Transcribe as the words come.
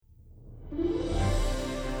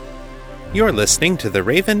You're listening to The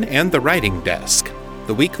Raven and the Writing Desk,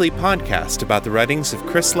 the weekly podcast about the writings of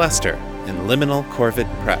Chris Lester in Liminal Corvid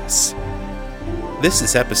Press. This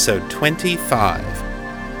is episode 25.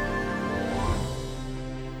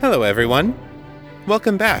 Hello, everyone.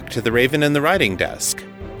 Welcome back to The Raven and the Writing Desk.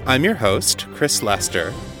 I'm your host, Chris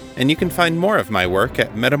Lester, and you can find more of my work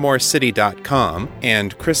at metamorcity.com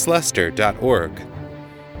and chrislester.org.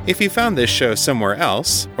 If you found this show somewhere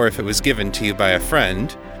else, or if it was given to you by a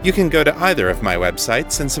friend, you can go to either of my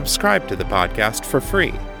websites and subscribe to the podcast for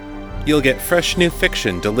free. You'll get fresh new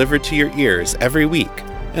fiction delivered to your ears every week,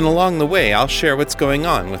 and along the way I'll share what's going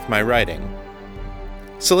on with my writing.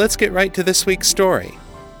 So let's get right to this week's story.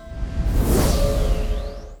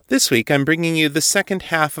 This week I'm bringing you the second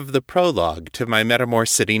half of the prologue to my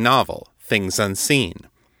Metamorcity novel, Things Unseen.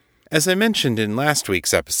 As I mentioned in last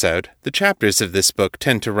week's episode, the chapters of this book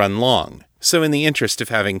tend to run long, so in the interest of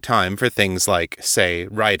having time for things like, say,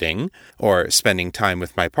 writing, or spending time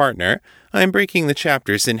with my partner, I'm breaking the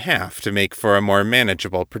chapters in half to make for a more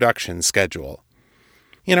manageable production schedule.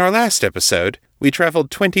 In our last episode, we traveled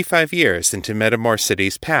 25 years into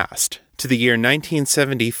Metamorcity's past, to the year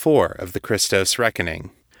 1974 of the Christos Reckoning.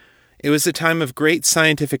 It was a time of great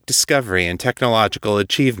scientific discovery and technological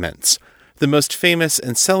achievements, the most famous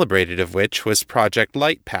and celebrated of which was Project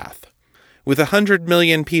Lightpath. With 100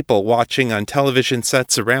 million people watching on television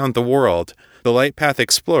sets around the world, the Lightpath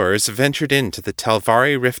explorers ventured into the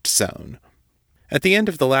Telvari Rift Zone. At the end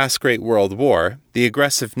of the last Great World War, the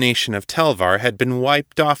aggressive nation of Telvar had been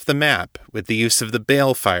wiped off the map with the use of the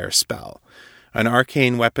Balefire spell, an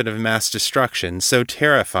arcane weapon of mass destruction so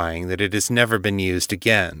terrifying that it has never been used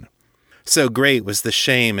again. So great was the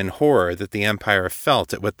shame and horror that the Empire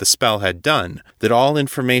felt at what the spell had done, that all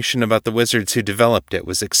information about the wizards who developed it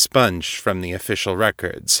was expunged from the official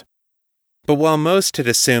records. But while most had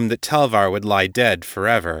assumed that Telvar would lie dead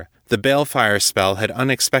forever, the Balefire spell had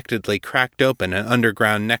unexpectedly cracked open an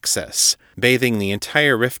underground nexus, bathing the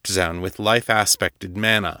entire rift zone with life-aspected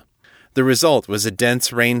mana. The result was a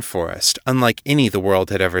dense rainforest, unlike any the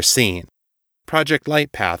world had ever seen. Project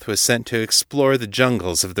Lightpath was sent to explore the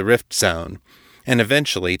jungles of the Rift Zone, and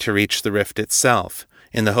eventually to reach the Rift itself,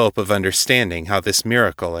 in the hope of understanding how this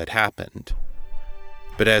miracle had happened.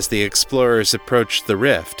 But as the explorers approached the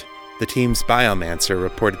Rift, the team's biomancer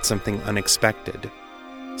reported something unexpected.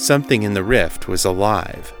 Something in the Rift was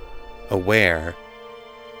alive, aware,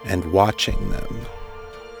 and watching them.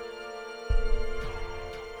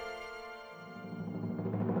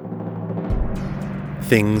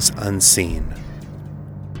 Things Unseen.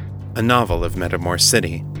 A novel of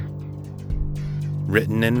Metamorcity.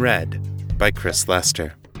 Written and read by Chris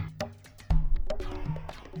Lester.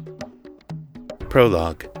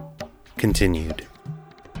 Prologue. Continued.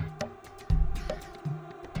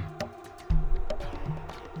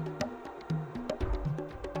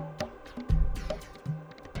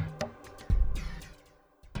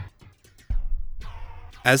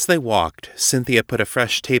 As they walked, Cynthia put a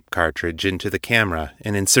fresh tape cartridge into the camera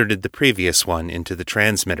and inserted the previous one into the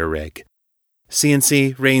transmitter rig.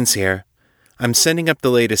 CNC, Rains here. I'm sending up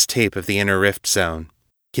the latest tape of the Inner Rift Zone.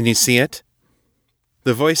 Can you see it?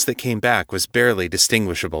 The voice that came back was barely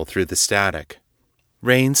distinguishable through the static.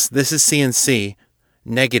 Rains, this is CNC.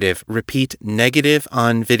 Negative, repeat, negative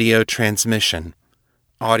on video transmission.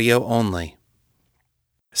 Audio only.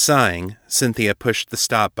 Sighing, Cynthia pushed the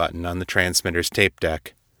stop button on the transmitter's tape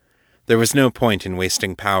deck. There was no point in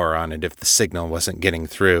wasting power on it if the signal wasn't getting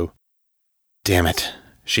through. Damn it,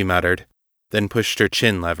 she muttered, then pushed her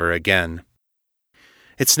chin lever again.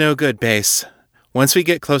 It's no good, Base. Once we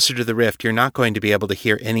get closer to the rift, you're not going to be able to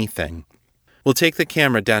hear anything. We'll take the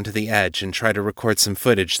camera down to the edge and try to record some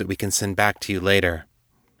footage that we can send back to you later.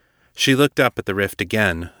 She looked up at the rift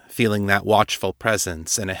again, feeling that watchful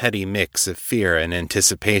presence and a heady mix of fear and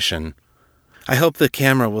anticipation. I hope the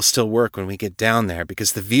camera will still work when we get down there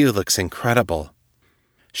because the view looks incredible.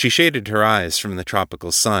 She shaded her eyes from the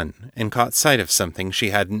tropical sun and caught sight of something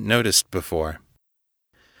she hadn't noticed before.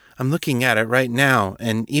 I'm looking at it right now,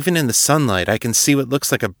 and even in the sunlight I can see what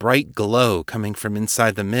looks like a bright glow coming from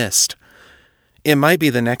inside the mist. It might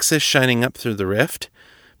be the Nexus shining up through the rift,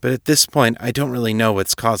 but at this point I don't really know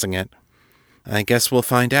what's causing it. I guess we'll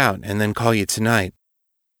find out and then call you tonight.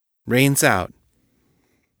 Rains out.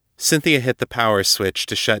 Cynthia hit the power switch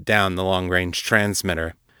to shut down the long-range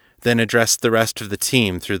transmitter, then addressed the rest of the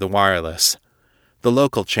team through the wireless. The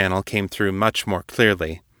local channel came through much more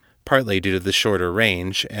clearly, partly due to the shorter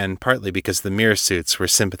range, and partly because the mirror suits were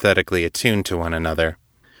sympathetically attuned to one another.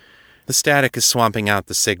 The static is swamping out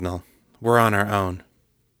the signal. We're on our own.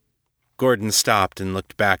 Gordon stopped and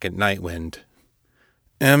looked back at Nightwind.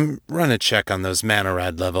 Run a check on those mana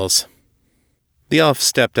rad levels. The elf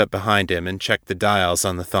stepped up behind him and checked the dials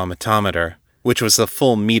on the thermometer, which was a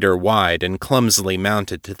full meter wide and clumsily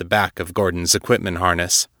mounted to the back of Gordon's equipment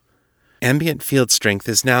harness. Ambient field strength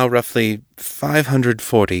is now roughly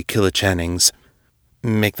 540 kilochanings.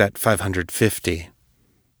 Make that 550.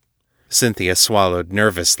 Cynthia swallowed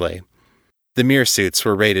nervously. The mirror suits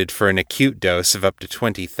were rated for an acute dose of up to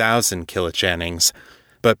 20,000 kilochanings,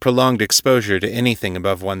 but prolonged exposure to anything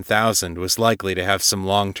above 1,000 was likely to have some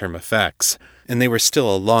long-term effects, and they were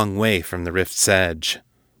still a long way from the rift's edge.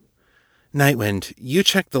 Nightwind, you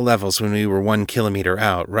checked the levels when we were 1 kilometer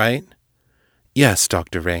out, right? Yes,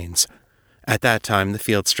 Dr. Rains. At that time, the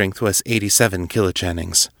field strength was 87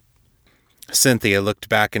 kilochanings. Cynthia looked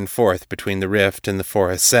back and forth between the rift and the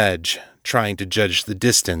forest's edge, trying to judge the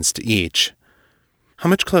distance to each. How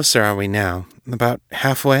much closer are we now? About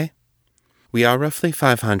halfway? We are roughly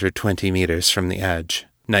 520 meters from the edge,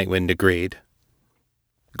 Nightwind agreed.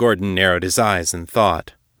 Gordon narrowed his eyes in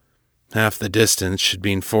thought. Half the distance should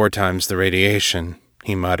mean 4 times the radiation,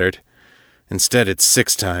 he muttered. Instead, it's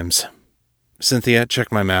 6 times. Cynthia,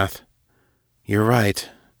 check my math. You're right,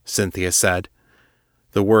 Cynthia said.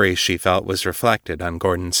 The worry she felt was reflected on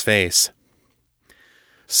Gordon's face.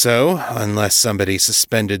 So, unless somebody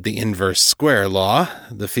suspended the inverse square law,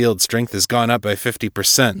 the field strength has gone up by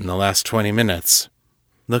 50% in the last 20 minutes.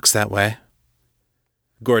 Looks that way.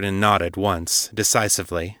 Gordon nodded once,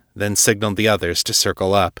 decisively, then signaled the others to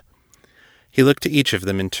circle up. He looked to each of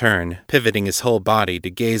them in turn, pivoting his whole body to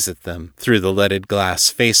gaze at them through the leaded glass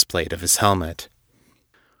faceplate of his helmet.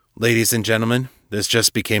 Ladies and gentlemen, this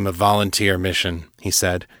just became a volunteer mission, he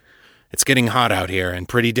said. It's getting hot out here and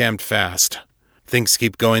pretty damned fast. Things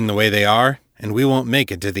keep going the way they are, and we won't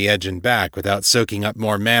make it to the edge and back without soaking up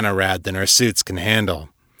more mana rad than our suits can handle.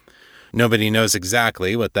 Nobody knows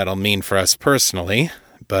exactly what that'll mean for us personally,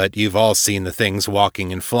 but you've all seen the things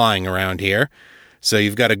walking and flying around here, so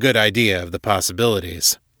you've got a good idea of the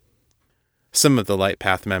possibilities. Some of the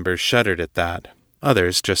Lightpath members shuddered at that.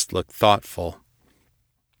 Others just looked thoughtful.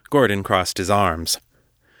 Gordon crossed his arms.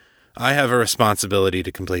 I have a responsibility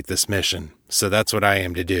to complete this mission, so that's what I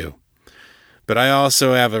aim to do. But I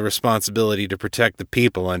also have a responsibility to protect the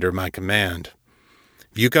people under my command.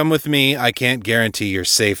 If you come with me, I can't guarantee your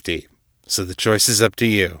safety, so the choice is up to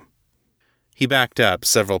you. He backed up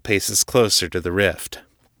several paces closer to the rift.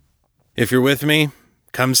 If you're with me,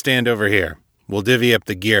 come stand over here. We'll divvy up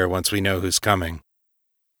the gear once we know who's coming.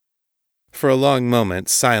 For a long moment,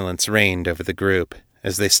 silence reigned over the group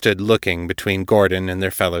as they stood looking between Gordon and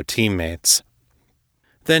their fellow teammates.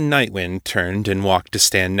 Then Nightwind turned and walked to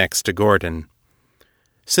stand next to Gordon.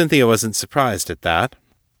 Cynthia wasn't surprised at that.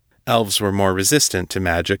 Elves were more resistant to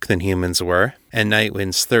magic than humans were, and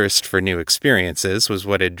Nightwind's thirst for new experiences was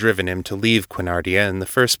what had driven him to leave Quinardia in the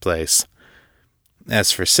first place.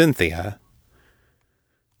 As for Cynthia,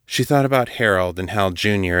 she thought about Harold and Hal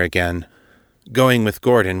Jr. again. Going with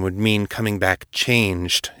Gordon would mean coming back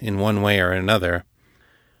changed in one way or another.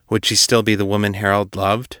 Would she still be the woman Harold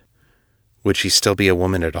loved? Would she still be a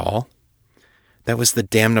woman at all? That was the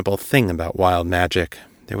damnable thing about wild magic.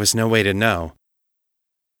 There was no way to know.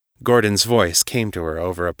 Gordon's voice came to her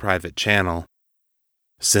over a private channel.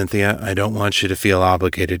 Cynthia, I don't want you to feel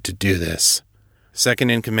obligated to do this. Second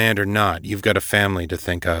in command or not, you've got a family to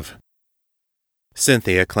think of.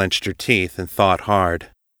 Cynthia clenched her teeth and thought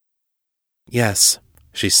hard. Yes,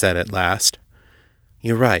 she said at last.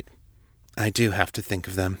 You're right. I do have to think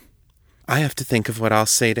of them. I have to think of what I'll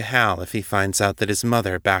say to Hal if he finds out that his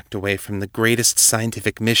mother backed away from the greatest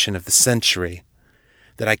scientific mission of the century.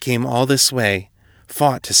 That I came all this way,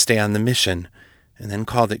 fought to stay on the mission, and then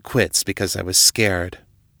called it quits because I was scared.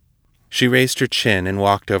 She raised her chin and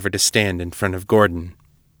walked over to stand in front of Gordon.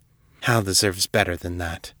 Hal deserves better than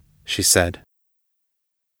that, she said.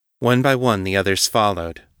 One by one the others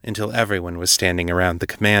followed, until everyone was standing around the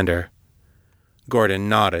commander. Gordon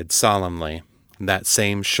nodded solemnly. That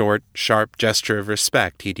same short, sharp gesture of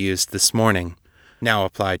respect he'd used this morning, now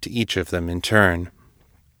applied to each of them in turn.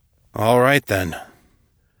 All right, then.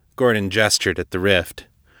 Gordon gestured at the rift.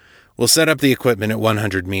 We'll set up the equipment at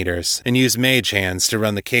 100 meters and use mage hands to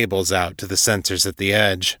run the cables out to the sensors at the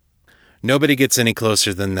edge. Nobody gets any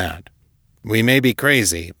closer than that. We may be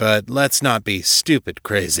crazy, but let's not be stupid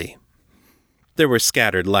crazy. There were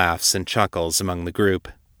scattered laughs and chuckles among the group.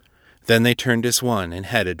 Then they turned as one and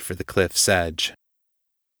headed for the cliff's edge.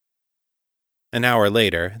 An hour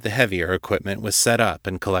later, the heavier equipment was set up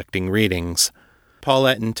and collecting readings.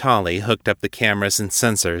 Paulette and Tolly hooked up the cameras and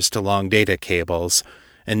sensors to long data cables,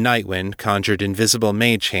 and Nightwind conjured invisible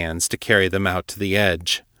mage hands to carry them out to the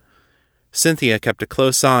edge. Cynthia kept a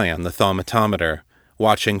close eye on the thermometer,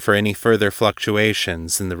 watching for any further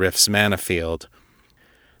fluctuations in the rift's mana field,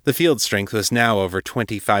 The field strength was now over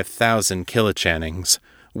 25,000 kilochanings,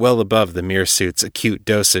 well above the mirror suit's acute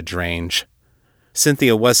dosage range.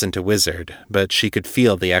 Cynthia wasn't a wizard, but she could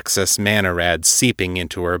feel the excess mana rads seeping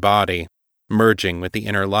into her body, merging with the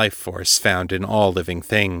inner life force found in all living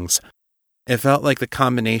things. It felt like the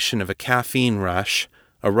combination of a caffeine rush,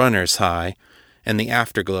 a runner's high, and the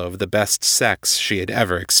afterglow of the best sex she had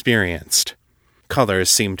ever experienced. Colors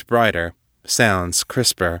seemed brighter, sounds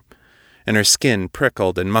crisper, and her skin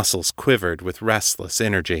prickled and muscles quivered with restless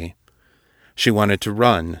energy. She wanted to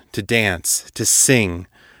run, to dance, to sing,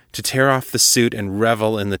 to tear off the suit and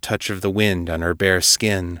revel in the touch of the wind on her bare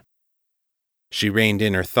skin. She reined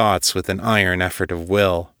in her thoughts with an iron effort of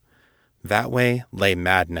will. That way lay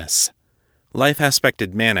madness.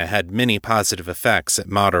 Life-aspected mana had many positive effects at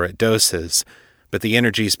moderate doses, but the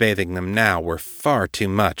energies bathing them now were far too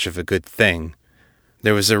much of a good thing.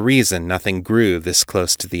 There was a reason nothing grew this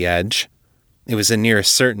close to the edge. It was a near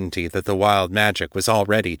certainty that the wild magic was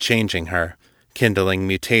already changing her, kindling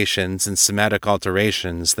mutations and somatic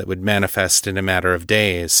alterations that would manifest in a matter of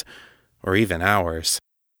days, or even hours.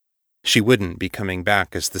 She wouldn't be coming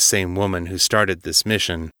back as the same woman who started this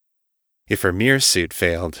mission. If her mirror suit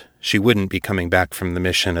failed, she wouldn't be coming back from the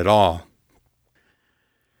mission at all.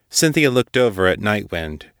 Cynthia looked over at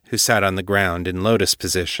Nightwind, who sat on the ground in lotus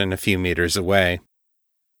position a few meters away.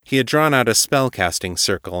 He had drawn out a spellcasting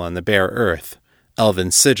circle on the bare earth, elven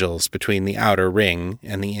sigils between the outer ring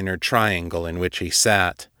and the inner triangle in which he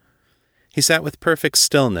sat. He sat with perfect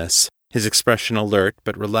stillness, his expression alert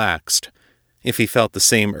but relaxed. If he felt the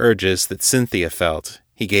same urges that Cynthia felt,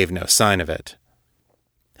 he gave no sign of it.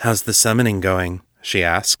 "How's the summoning going?" she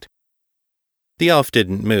asked. The elf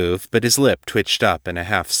didn't move, but his lip twitched up in a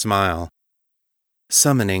half-smile.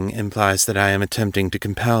 "Summoning implies that I am attempting to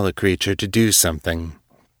compel a creature to do something.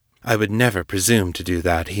 I would never presume to do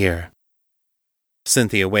that here."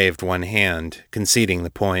 Cynthia waved one hand, conceding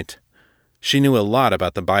the point. She knew a lot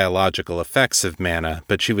about the biological effects of mana,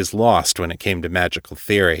 but she was lost when it came to magical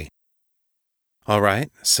theory. "All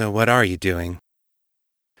right, so what are you doing?"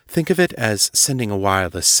 "Think of it as sending a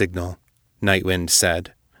wireless signal," Nightwind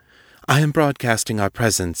said. "I am broadcasting our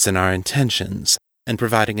presence and our intentions, and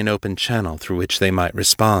providing an open channel through which they might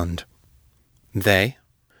respond." "They?"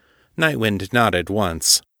 Nightwind nodded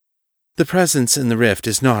once. "The presence in the rift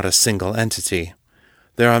is not a single entity.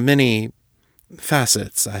 There are many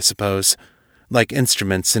facets, I suppose, like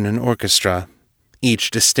instruments in an orchestra,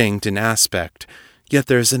 each distinct in aspect, yet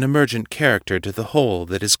there is an emergent character to the whole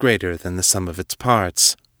that is greater than the sum of its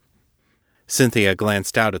parts." Cynthia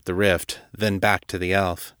glanced out at the rift, then back to the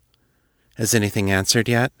elf. "Has anything answered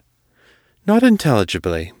yet?" "Not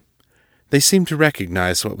intelligibly. They seem to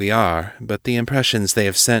recognize what we are, but the impressions they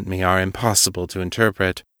have sent me are impossible to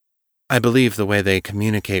interpret. I believe the way they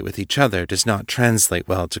communicate with each other does not translate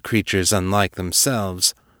well to creatures unlike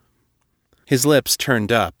themselves." His lips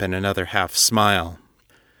turned up in another half-smile.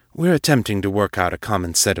 "We're attempting to work out a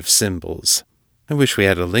common set of symbols. I wish we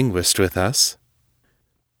had a linguist with us."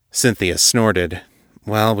 Cynthia snorted.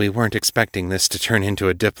 "Well, we weren't expecting this to turn into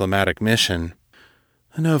a diplomatic mission."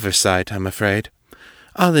 "An oversight, I'm afraid.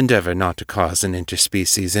 I'll endeavor not to cause an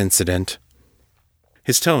interspecies incident."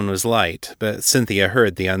 His tone was light, but Cynthia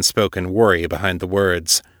heard the unspoken worry behind the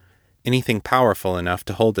words. Anything powerful enough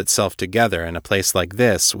to hold itself together in a place like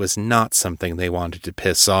this was not something they wanted to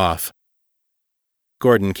piss off.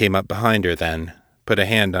 Gordon came up behind her then, put a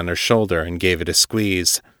hand on her shoulder and gave it a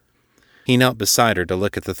squeeze. He knelt beside her to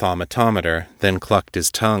look at the thaumatrometer, then clucked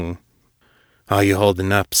his tongue. "Are you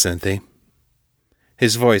holding up, Cynthia?"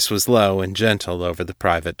 His voice was low and gentle over the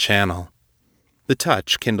private channel. The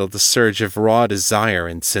touch kindled a surge of raw desire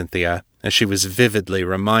in Cynthia, as she was vividly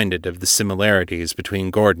reminded of the similarities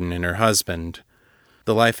between Gordon and her husband.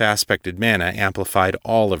 The life-aspected mana amplified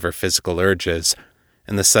all of her physical urges,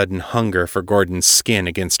 and the sudden hunger for Gordon's skin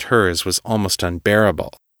against hers was almost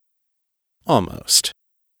unbearable. Almost.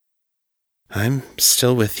 "I'm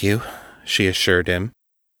still with you," she assured him.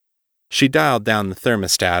 She dialed down the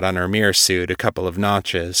thermostat on her mirror suit a couple of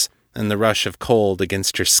notches, and the rush of cold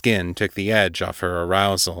against her skin took the edge off her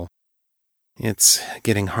arousal. "It's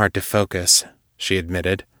getting hard to focus," she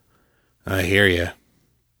admitted. "I hear you."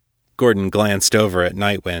 Gordon glanced over at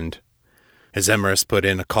Nightwind. "Has Emerus put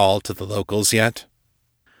in a call to the locals yet?"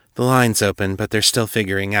 "The line's open, but they're still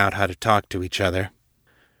figuring out how to talk to each other."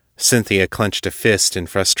 Cynthia clenched a fist in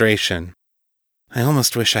frustration. "I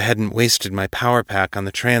almost wish I hadn't wasted my power pack on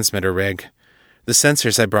the transmitter rig. The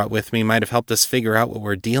sensors I brought with me might have helped us figure out what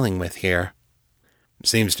we're dealing with here."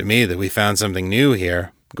 "Seems to me that we found something new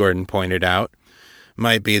here," Gordon pointed out.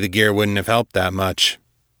 "Might be the gear wouldn't have helped that much."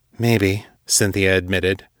 "Maybe," Cynthia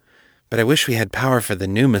admitted. But I wish we had power for the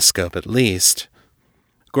pneumascope at least.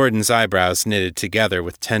 Gordon's eyebrows knitted together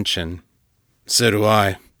with tension. So do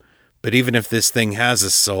I. But even if this thing has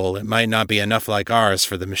a soul, it might not be enough like ours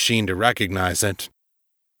for the machine to recognize it.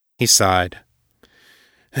 He sighed.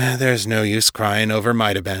 There's no use crying over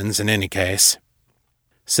might-have-beens in any case.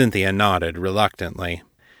 Cynthia nodded reluctantly.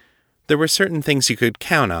 There were certain things you could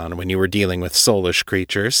count on when you were dealing with soulish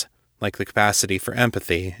creatures, like the capacity for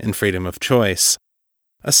empathy and freedom of choice.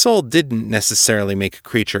 A soul didn't necessarily make a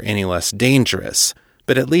creature any less dangerous,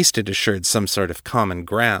 but at least it assured some sort of common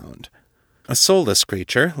ground. A soulless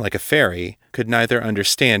creature, like a fairy, could neither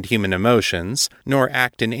understand human emotions nor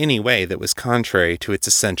act in any way that was contrary to its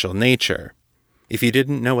essential nature. If you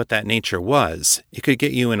didn't know what that nature was, it could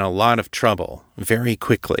get you in a lot of trouble, very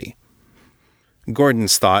quickly.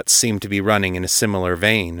 Gordon's thoughts seemed to be running in a similar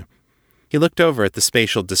vein. He looked over at the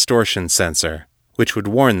spatial distortion sensor, which would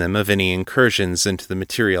warn them of any incursions into the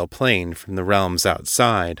material plane from the realms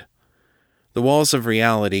outside. The walls of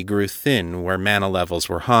reality grew thin where mana levels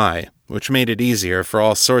were high, which made it easier for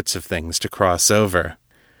all sorts of things to cross over.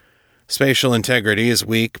 Spatial integrity is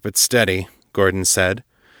weak but steady, Gordon said.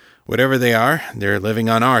 Whatever they are, they're living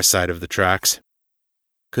on our side of the tracks.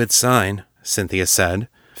 Good sign, Cynthia said,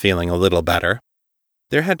 feeling a little better.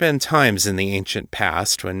 There had been times in the ancient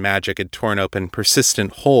past when magic had torn open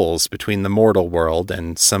persistent holes between the mortal world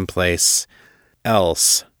and someplace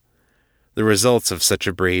else. The results of such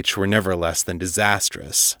a breach were never less than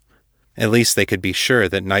disastrous. At least they could be sure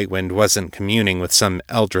that Nightwind wasn't communing with some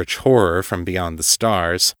eldritch horror from beyond the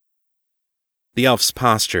stars. The elf's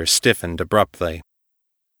posture stiffened abruptly.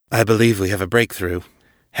 I believe we have a breakthrough.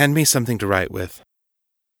 Hand me something to write with.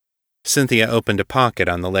 Cynthia opened a pocket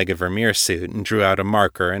on the leg of her mirror suit and drew out a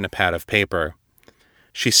marker and a pad of paper.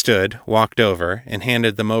 She stood, walked over, and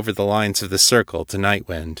handed them over the lines of the circle to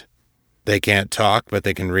Nightwind. They can't talk, but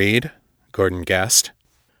they can read, Gordon guessed.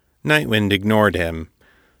 Nightwind ignored him.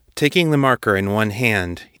 Taking the marker in one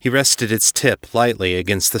hand, he rested its tip lightly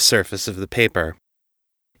against the surface of the paper.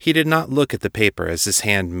 He did not look at the paper as his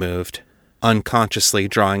hand moved, unconsciously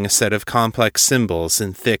drawing a set of complex symbols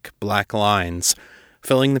in thick, black lines,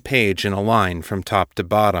 filling the page in a line from top to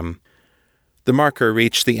bottom. The marker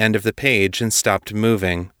reached the end of the page and stopped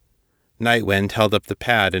moving. Nightwind held up the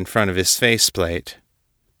pad in front of his faceplate.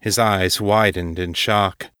 His eyes widened in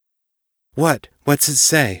shock. What's it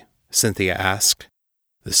say? Cynthia asked.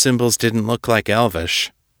 The symbols didn't look like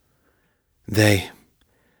Elvish. They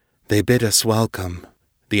bid us welcome,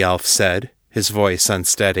 the elf said, his voice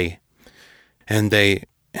unsteady. And they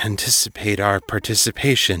anticipate our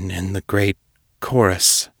participation in the great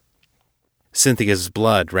chorus. Cynthia's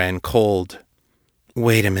blood ran cold.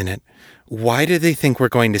 Wait a minute. Why do they think we're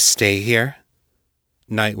going to stay here?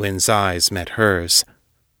 Nightwind's eyes met hers.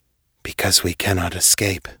 Because we cannot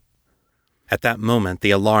escape. At that moment,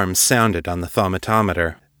 the alarm sounded on the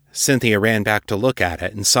thaumatrometer. Cynthia ran back to look at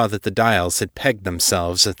it and saw that the dials had pegged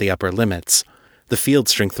themselves at the upper limits. The field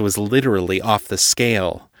strength was literally off the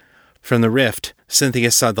scale. From the rift,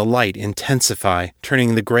 Cynthia saw the light intensify,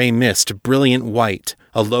 turning the gray mist brilliant white.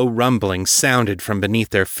 A low rumbling sounded from beneath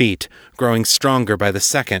their feet, growing stronger by the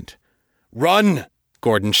second. Run!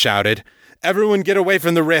 Gordon shouted. Everyone get away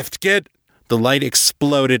from the rift, get! The light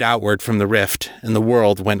exploded outward from the rift, and the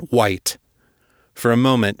world went white. For a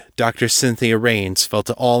moment, Dr. Cynthia Raines felt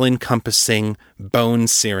all-encompassing,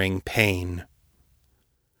 bone-searing pain.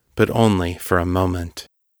 But only for a moment.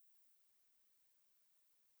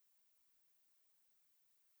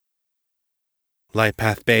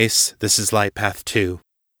 Lightpath Base, this is Lightpath 2.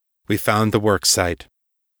 We found the work site.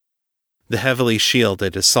 The heavily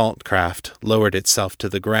shielded assault craft lowered itself to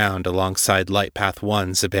the ground alongside Lightpath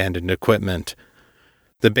 1's abandoned equipment.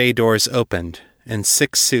 The bay doors opened, and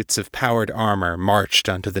 6 suits of powered armor marched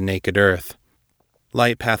onto the naked earth.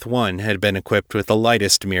 Lightpath 1 had been equipped with the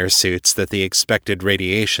lightest mirror suits that the expected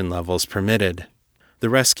radiation levels permitted. The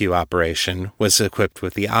rescue operation was equipped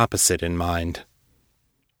with the opposite in mind.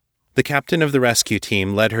 The captain of the rescue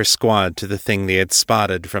team led her squad to the thing they had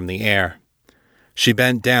spotted from the air. She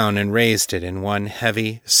bent down and raised it in one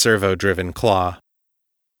heavy, servo-driven claw.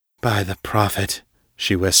 By the prophet,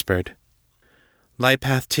 she whispered.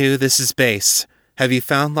 Lightpath 2, this is base. Have you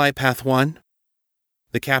found Lightpath 1?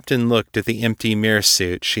 The captain looked at the empty mirror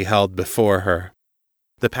suit she held before her.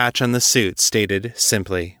 The patch on the suit stated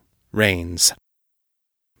simply, Raines.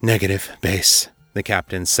 Negative, base, the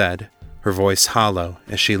captain said, her voice hollow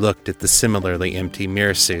as she looked at the similarly empty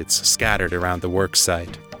mirror suits scattered around the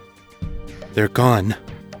worksite. They're gone.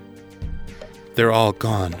 They're all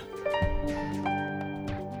gone.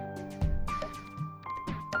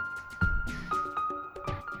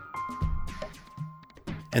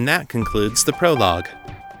 And that concludes the prologue.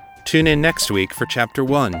 Tune in next week for Chapter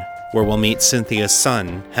 1, where we'll meet Cynthia's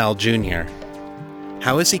son, Hal Jr.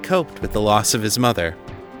 How has he coped with the loss of his mother?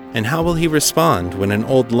 And how will he respond when an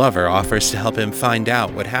old lover offers to help him find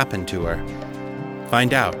out what happened to her?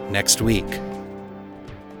 Find out next week.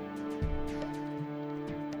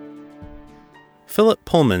 Philip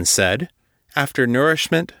Pullman said, "After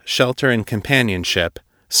nourishment, shelter, and companionship,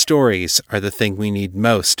 stories are the thing we need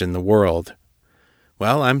most in the world."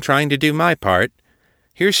 Well, I'm trying to do my part.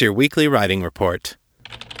 Here's your weekly writing report.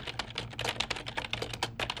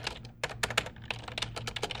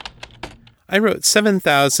 I wrote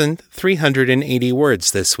 7,380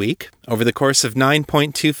 words this week over the course of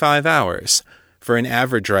 9.25 hours, for an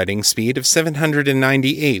average writing speed of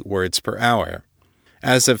 798 words per hour.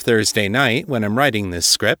 As of Thursday night, when I'm writing this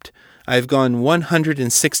script, I've gone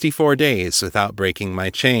 164 days without breaking my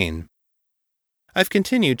chain. I've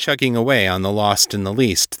continued chugging away on the Lost and the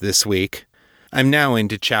Least this week. I'm now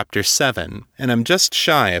into Chapter 7, and I'm just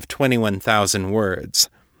shy of 21,000 words.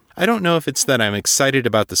 I don't know if it's that I'm excited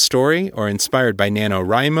about the story or inspired by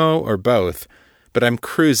NaNoWriMo or both, but I'm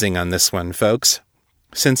cruising on this one, folks.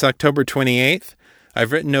 Since October 28th,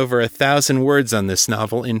 I've written over 1,000 words on this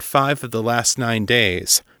novel in 5 of the last 9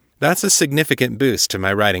 days. That's a significant boost to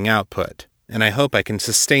my writing output, and I hope I can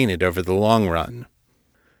sustain it over the long run.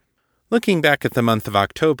 Looking back at the month of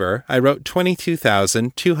October, I wrote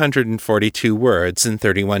 22,242 words in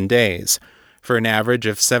 31 days, for an average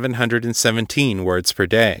of 717 words per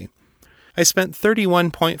day. I spent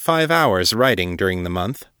 31.5 hours writing during the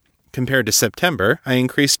month. Compared to September, I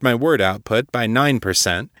increased my word output by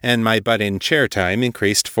 9%, and my butt-in chair time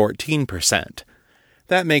increased 14%.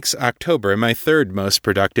 That makes October my third most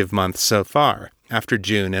productive month so far, after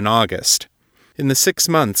June and August. In the 6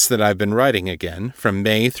 months that I've been writing again, from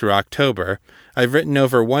May through October, I've written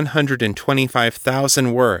over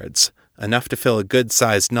 125,000 words, enough to fill a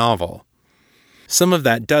good-sized novel. Some of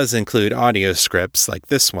that does include audio scripts like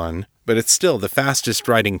this one, but it's still the fastest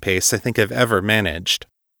writing pace I think I've ever managed.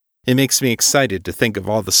 It makes me excited to think of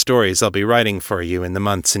all the stories I'll be writing for you in the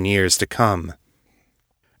months and years to come.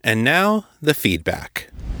 And now, the feedback.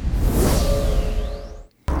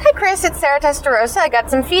 Hi Chris, it's Sarah Testarossa. I got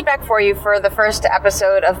some feedback for you for the first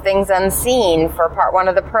episode of Things Unseen for part 1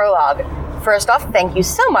 of the prologue. First off, thank you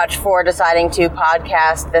so much for deciding to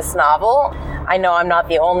podcast this novel. I know I'm not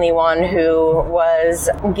the only one who was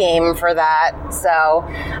game for that, so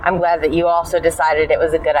I'm glad that you also decided it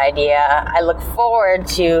was a good idea. I look forward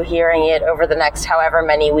to hearing it over the next however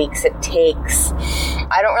many weeks it takes.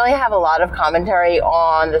 I don't really have a lot of commentary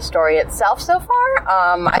on the story itself so far.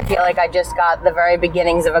 I feel like I just got the very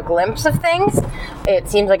beginnings of a glimpse of things. It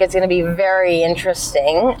seems like it's going to be very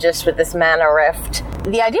interesting, just with this mana rift.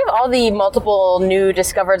 The idea of all the multiple new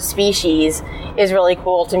discovered species is really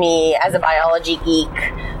cool to me as a biology geek.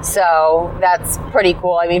 So that's pretty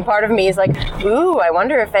cool. I mean, part of me is like, ooh, I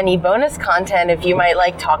wonder if any bonus content, if you might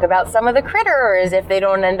like talk about some of the critters, if they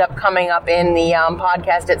don't end up coming up in the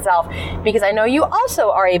podcast itself, because I know you also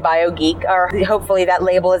are a bio geek, or hopefully that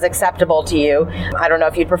label is acceptable to you. I don't know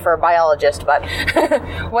if you'd prefer biologist, but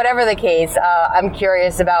whatever the case, I'm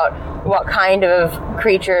curious about what kind of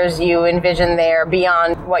creatures you envision there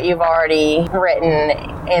beyond what you've already written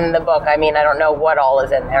in the book. I mean, I don't know what all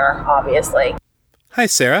is in there, obviously. Hi,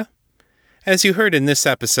 Sarah. As you heard in this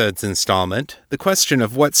episode's installment, the question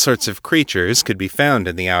of what sorts of creatures could be found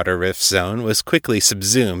in the Outer Rift Zone was quickly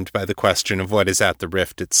subsumed by the question of what is at the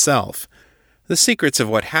Rift itself. The secrets of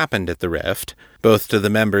what happened at the Rift, both to the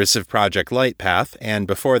members of Project Lightpath and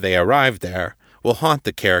before they arrived there, will haunt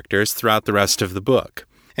the characters throughout the rest of the book,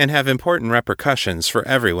 and have important repercussions for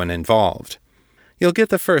everyone involved. You'll get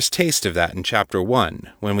the first taste of that in Chapter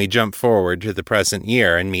 1, when we jump forward to the present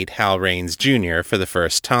year and meet Hal Raines Jr. for the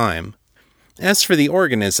first time. As for the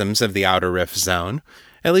organisms of the Outer Rift Zone,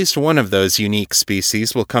 at least one of those unique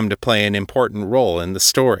species will come to play an important role in the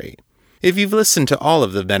story. If you've listened to all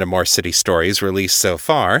of the Metamor City stories released so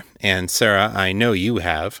far, and Sarah, I know you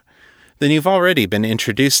have, then you've already been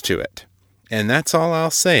introduced to it. And that's all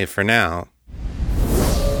I'll say for now.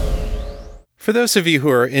 For those of you who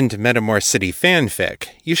are into Metamor City fanfic,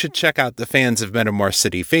 you should check out the Fans of Metamor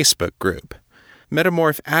City Facebook group.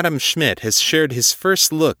 Metamorph Adam Schmidt has shared his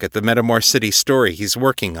first look at the Metamor City story he's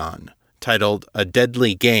working on, titled A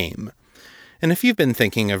Deadly Game. And if you've been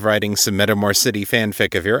thinking of writing some Metamor City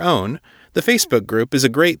fanfic of your own, the Facebook group is a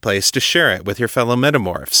great place to share it with your fellow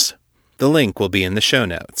Metamorphs. The link will be in the show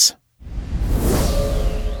notes.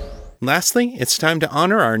 Lastly, it's time to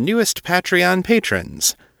honor our newest Patreon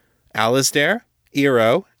patrons, Alasdair,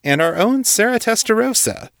 Eero, and our own Sarah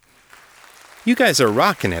Testarossa. You guys are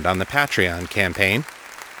rocking it on the Patreon campaign.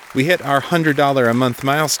 We hit our $100 a month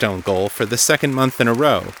milestone goal for the second month in a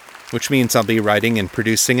row, which means I'll be writing and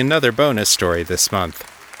producing another bonus story this month.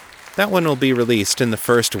 That one will be released in the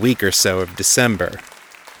first week or so of December.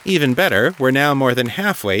 Even better, we're now more than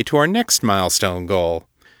halfway to our next milestone goal.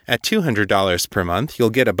 At $200 per month, you'll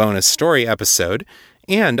get a bonus story episode,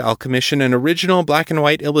 and I'll commission an original black and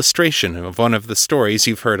white illustration of one of the stories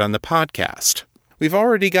you've heard on the podcast. We've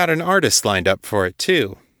already got an artist lined up for it,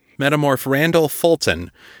 too. Metamorph Randall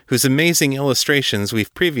Fulton, whose amazing illustrations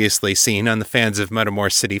we've previously seen on the Fans of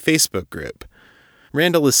Metamor City Facebook group.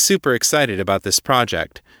 Randall is super excited about this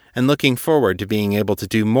project, and looking forward to being able to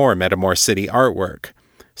do more Metamor City artwork.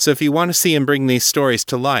 So if you want to see him bring these stories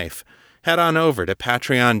to life, head on over to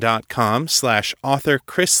patreon.com/author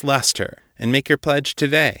Chris Lester and make your pledge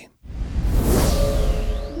today.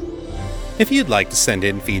 If you'd like to send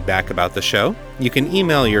in feedback about the show, you can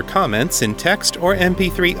email your comments in text or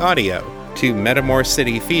MP3 audio to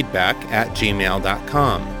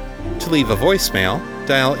metamorcityfeedback@gmail.com. To leave a voicemail,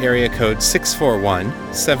 dial area code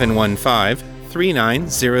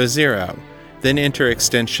 641-715-3900, then enter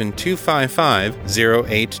extension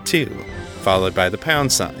 255082, followed by the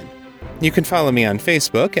pound sign. You can follow me on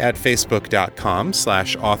Facebook at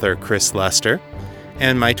facebook.com/author Chris Lester,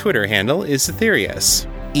 and my Twitter handle is Etherius,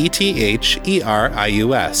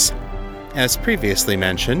 ETHERIUS. As previously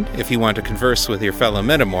mentioned, if you want to converse with your fellow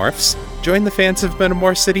metamorphs, join the Fans of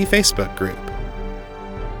Metamor City Facebook group.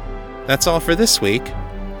 That's all for this week.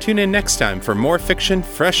 Tune in next time for more fiction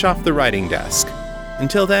fresh off the writing desk.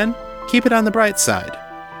 Until then, keep it on the bright side.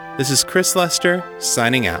 This is Chris Lester,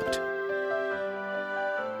 signing out.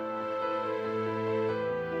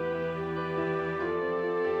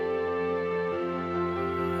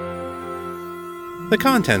 The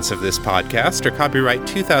contents of this podcast are copyright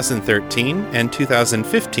 2013 and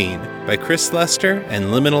 2015 by Chris Lester and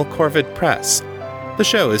Liminal Corvid Press. The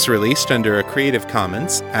show is released under a Creative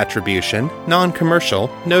Commons, Attribution, Non-Commercial,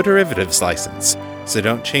 No Derivatives license, so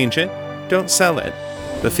don't change it, don't sell it,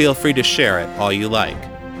 but feel free to share it all you like.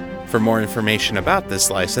 For more information about this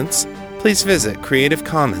license, please visit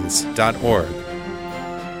creativecommons.org.